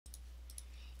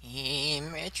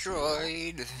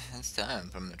Metroid! It's time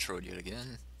for Metroid yet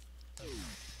again.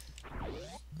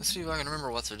 Let's see if I can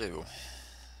remember what to do.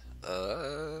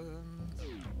 I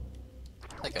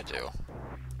think I do.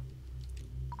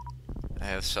 I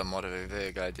have somewhat of a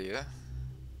vague idea.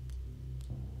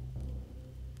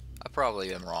 I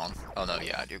probably am wrong. Oh no,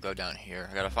 yeah, I do. Go down here.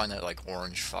 I gotta find that, like,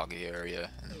 orange foggy area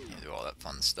and do all that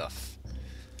fun stuff.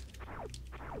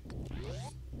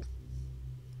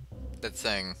 That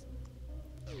thing.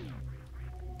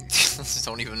 Just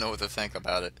don't even know what to think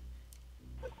about it.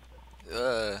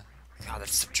 God,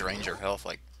 that's drains your health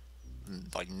like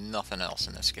nothing else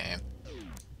in this game.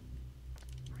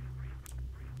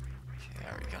 Okay,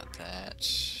 I already got that.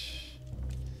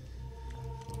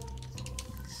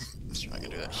 So I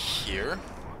can do that here.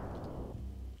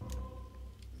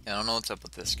 I don't know what's up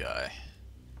with this guy.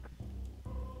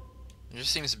 There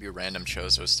just seems to be random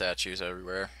Chozo statues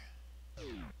everywhere.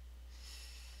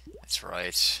 That's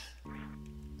right.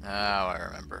 Now I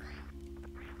remember.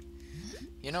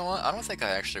 You know what? I don't think I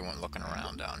actually went looking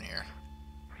around down here.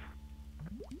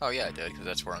 Oh yeah, I did, because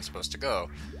that's where I'm supposed to go.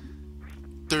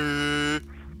 Duh.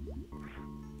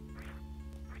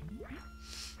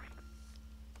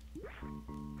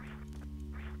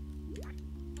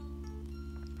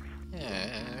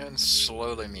 Yeah, and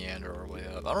slowly meander our way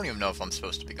up. I don't even know if I'm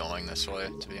supposed to be going this way,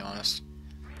 to be honest.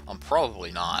 I'm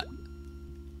probably not.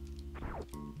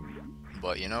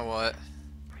 But you know what?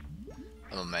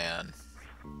 I'm a man.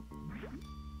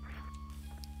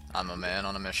 I'm a man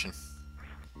on a mission.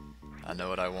 I know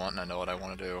what I want and I know what I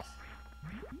want to do.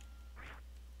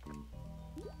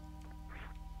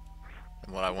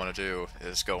 And what I want to do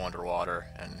is go underwater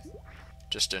and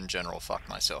just in general fuck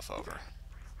myself over.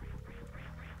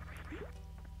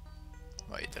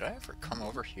 Wait, did I ever come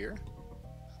over here?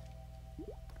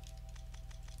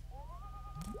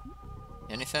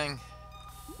 Anything?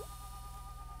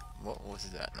 What was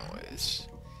that noise?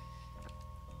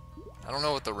 I don't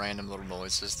know what the random little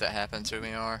noises that happen to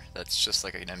me are. That's just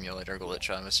like an emulator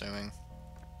glitch, I'm assuming.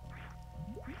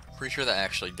 Pretty sure that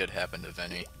actually did happen to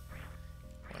Vinny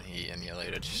when he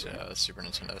emulated Super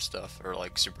Nintendo stuff, or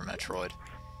like Super Metroid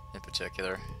in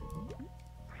particular.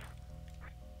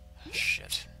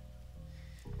 Shit.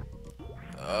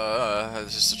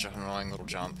 This is such an annoying little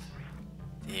jump.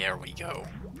 There we go.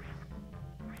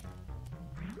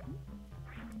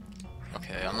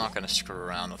 Okay, I'm not gonna screw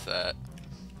around with that.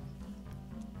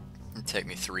 It'd take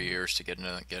me 3 years to get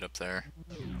up there.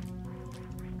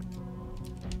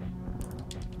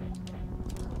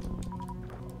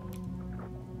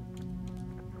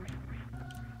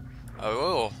 I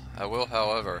will,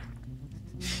 however,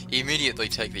 immediately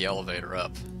take the elevator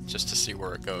up, just to see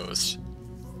where it goes.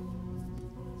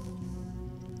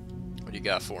 What do you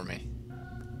got for me?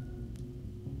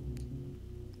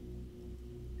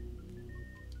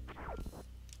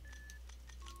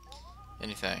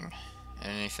 Anything?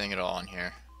 Anything at all in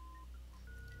here?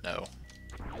 No.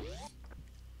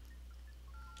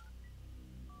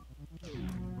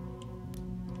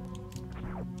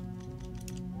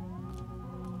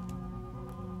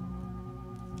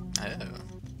 Oh.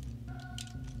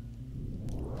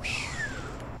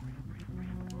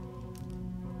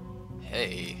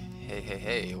 Hey,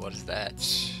 hey, what is that?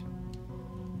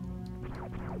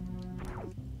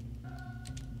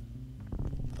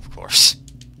 Of course.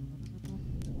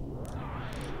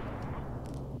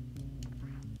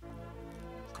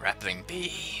 Grappling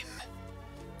beam.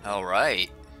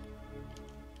 Alright.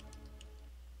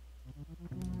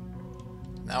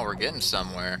 Now we're getting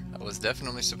somewhere. I was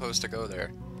definitely supposed to go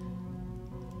there.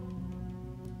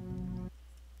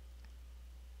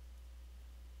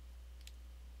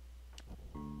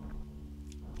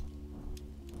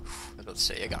 I was about to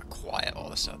say, it got quiet all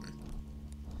of a sudden.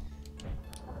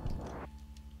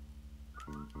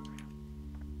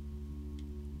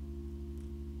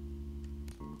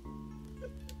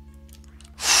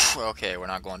 Okay, we're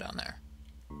not going down there.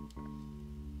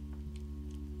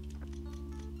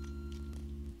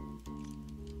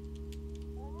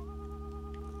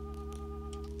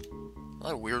 A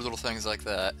lot of weird little things like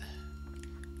that.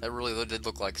 That really did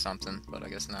look like something, but I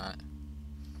guess not.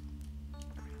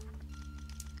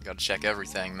 Gotta check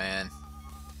everything, man.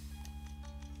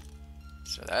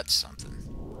 So that's something.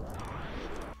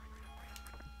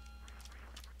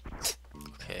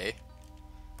 Okay.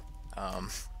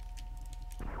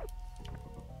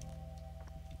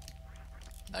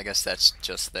 I guess that's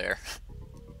just there.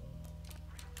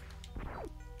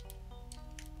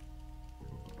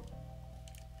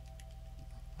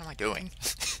 What am I doing?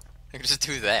 I can just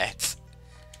do that.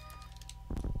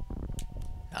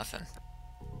 Nothing.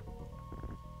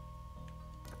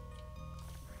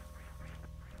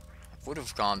 would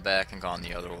have gone back and gone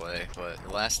the other way, but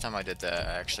the last time I did that,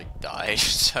 I actually died,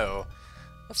 so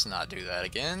let's not do that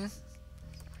again.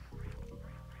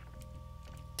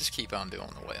 Just keep on doing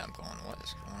the way I'm going. What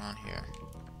is going on here?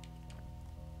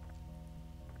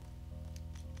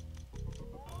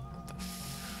 What the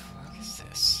fuck is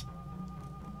this?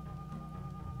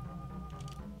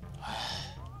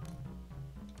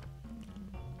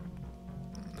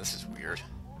 This is weird.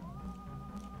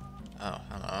 Oh,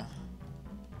 hello.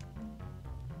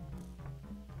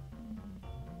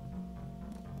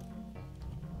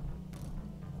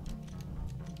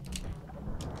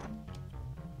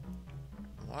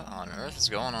 What on earth is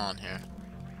going on here?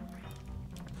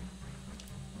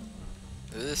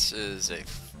 This is a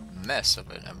mess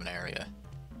of an area.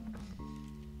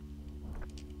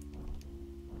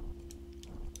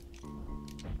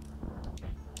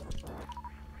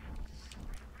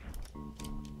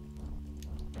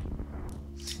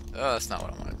 Oh, that's not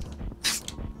what I wanted.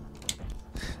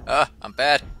 I'm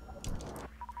bad.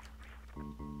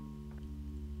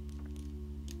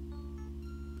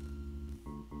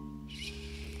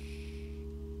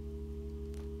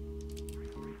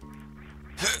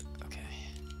 Okay.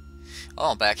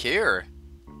 Oh, I'm back here.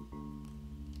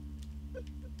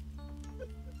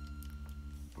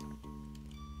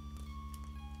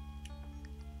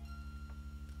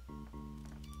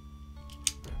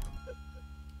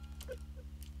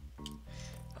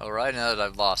 Alright, now that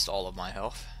I've lost all of my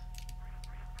health.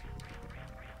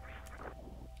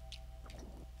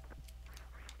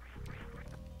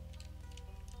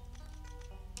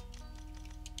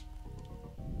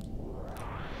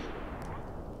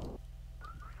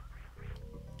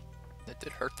 It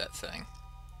did hurt that thing.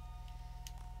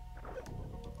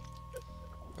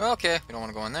 Okay, we don't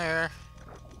want to go in there.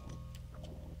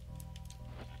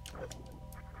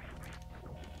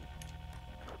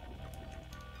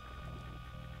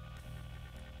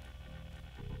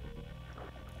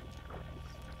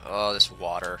 Oh, this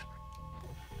water.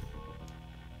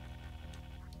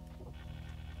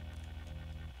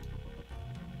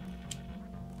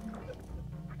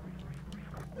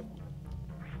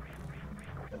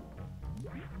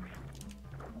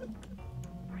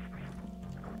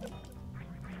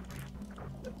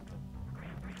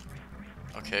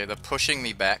 Okay, the pushing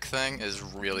me back thing is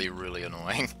really, really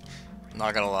annoying. I'm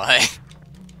not gonna lie.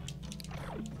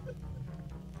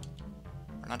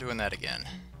 We're not doing that again.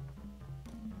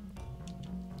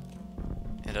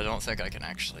 And I don't think I can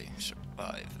actually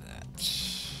survive that.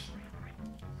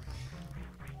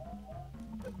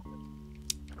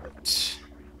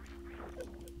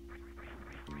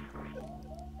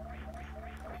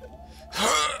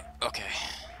 Okay.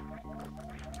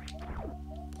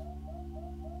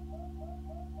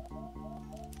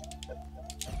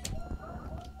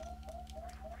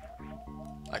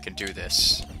 I can do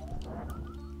this.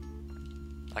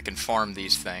 I can farm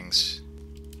these things.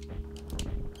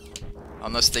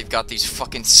 Unless they've got these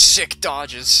fucking sick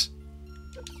dodges.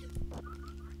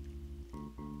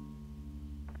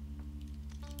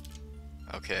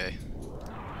 Okay.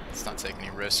 Let's not take any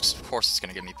risks. Of course it's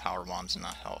gonna give me power bombs and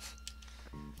not health.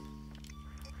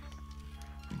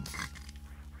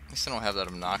 At least I don't have that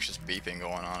obnoxious beeping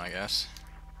going on, I guess.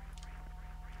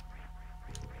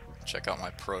 Check out my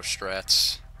pro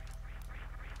strats.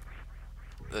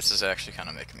 This is actually kind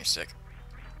of making me sick.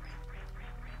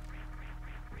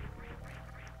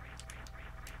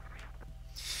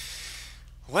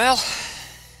 Well,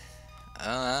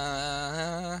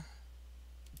 the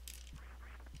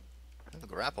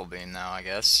grapple beam now, I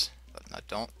guess, but I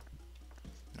don't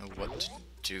know what to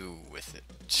do with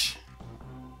it.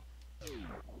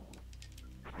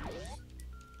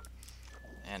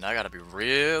 And I gotta be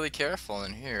really careful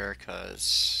in here,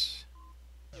 because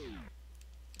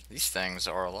these things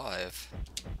are alive.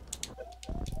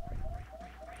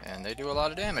 And they do a lot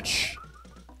of damage.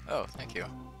 Oh, thank you.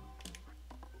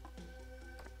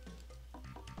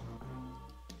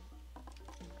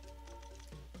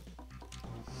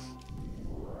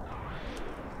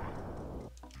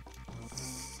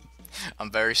 I'm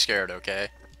very scared, okay?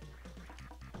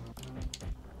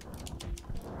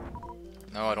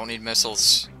 No, I don't need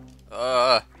missiles.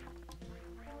 Yeah,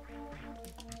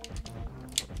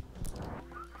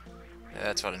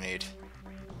 that's what I need.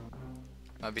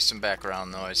 Might be some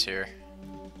background noise here.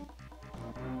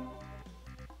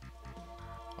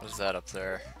 What is that up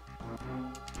there?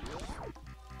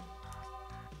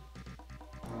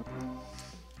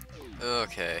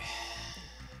 Okay.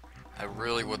 I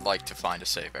really would like to find a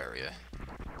save area.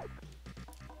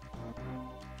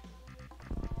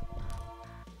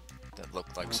 That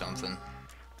looked like something.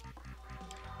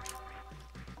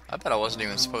 I bet I wasn't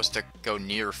even supposed to go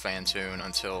near Fantoon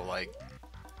until, like,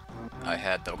 I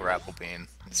had the grapple beam,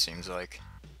 it seems like.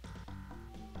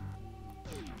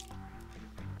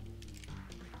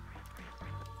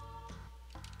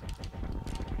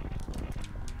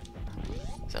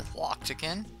 Is that locked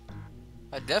again?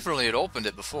 I definitely had opened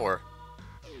it before.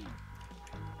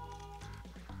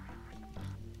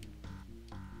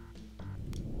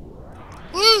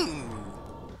 Woo!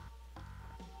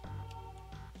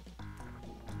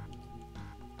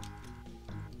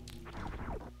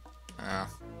 Oh.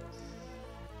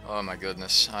 Oh my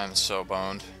goodness, I'm so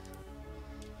boned.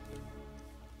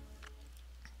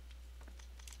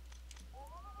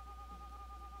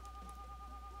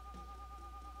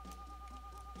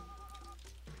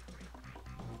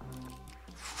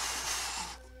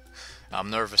 I'm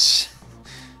nervous.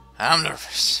 I'm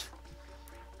nervous.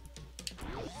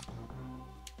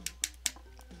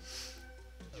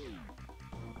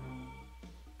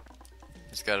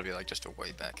 It's gotta be like just a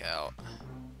way back out.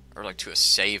 Or like to a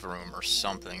save room or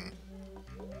something.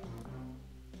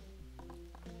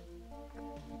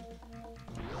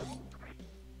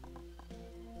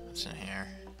 What's in here?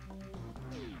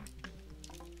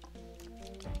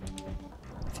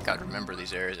 I think I'd remember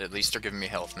these areas. At least they're giving me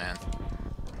health, man.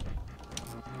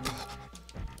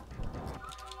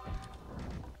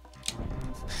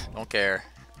 Don't care.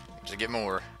 Just get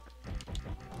more.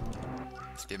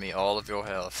 Just give me all of your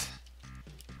health.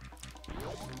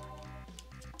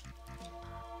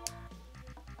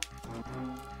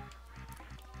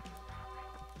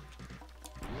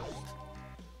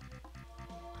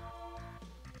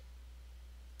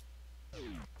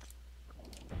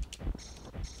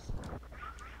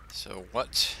 So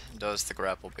what does the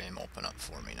grapple beam open up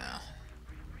for me now?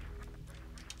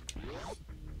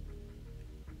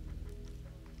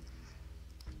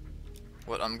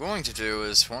 What I'm going to do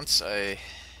is, once I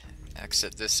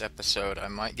exit this episode, I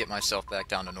might get myself back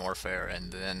down to Norfair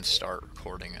and then start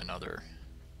recording another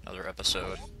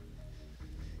episode.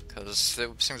 Because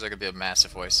it seems like it'd be a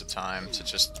massive waste of time to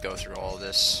just go through all of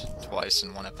this twice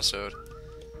in one episode.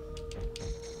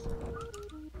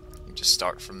 You just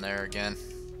start from there again.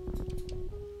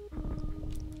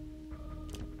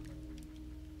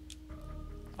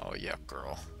 Oh yeah,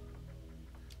 girl.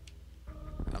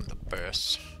 I'm the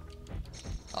best.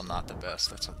 I'm not the best,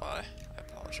 that's a lie. I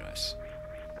apologize.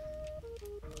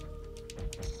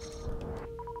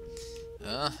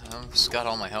 I've just got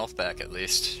all my health back at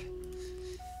least.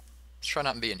 Let's try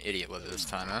not to be an idiot with it this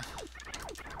time, huh?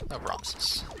 No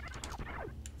promises.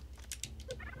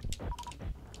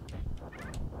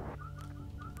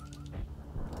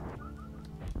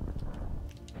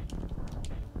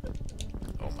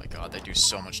 Oh my god, they do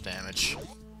so much damage.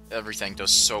 Everything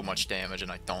does so much damage and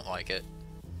I don't like it.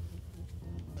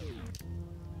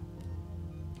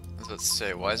 Let's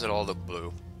say, why does it all look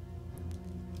blue?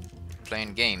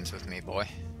 Playing games with me, boy.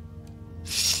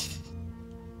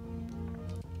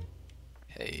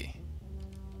 Hey.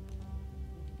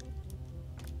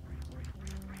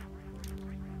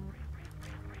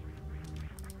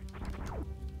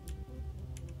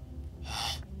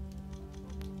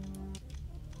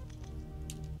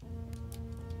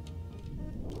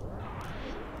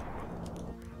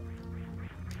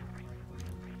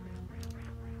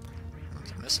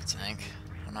 Miss a tank.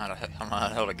 I'm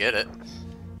not how to get it.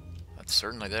 It's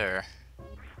certainly there.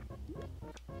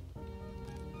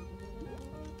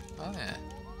 Oh yeah.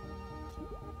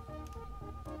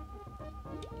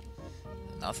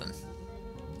 Nothing.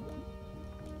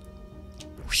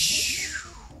 Whoosh.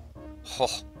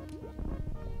 Oh.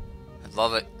 I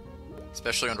love it.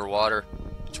 Especially underwater.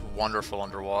 It's wonderful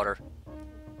underwater.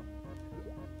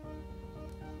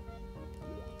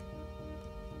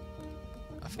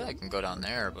 I feel like I can go down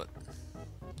there, but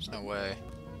there's no way.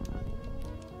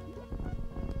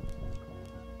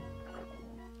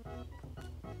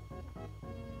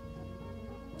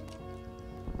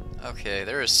 Okay,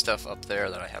 there is stuff up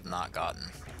there that I have not gotten.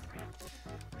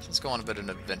 Let's go on a bit of an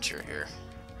adventure here.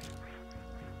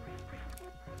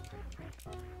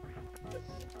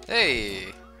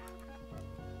 Hey!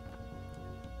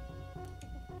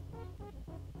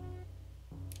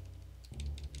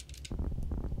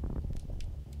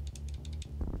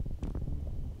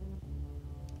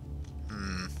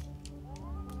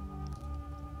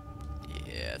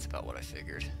 Yeah, that's about what I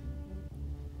figured.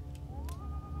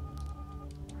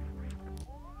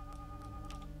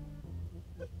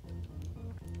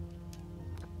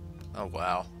 Oh,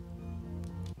 wow.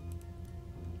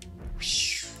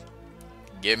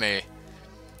 Gimme.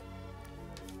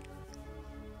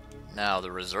 Now,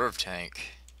 the reserve tank.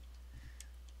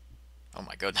 Oh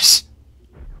my goodness.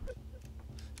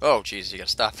 Oh, jeez, you gotta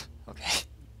stop. Okay.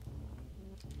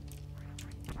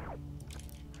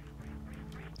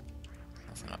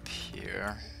 Nothing up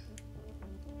here.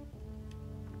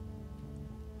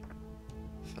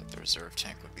 I feel like the reserve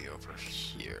tank would be over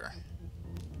here.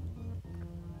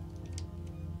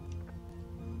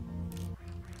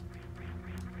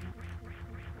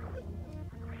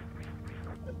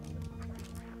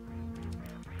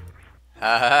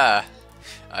 Haha!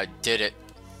 I did it.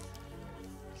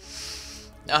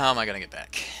 Now how am I gonna get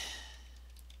back?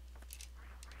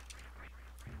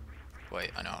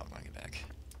 Wait, I know how I'm gonna get back.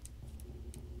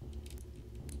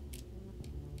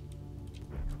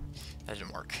 That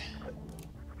didn't work.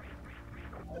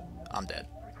 I'm dead.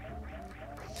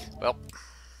 Well.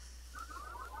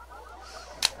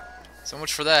 So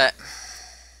much for that.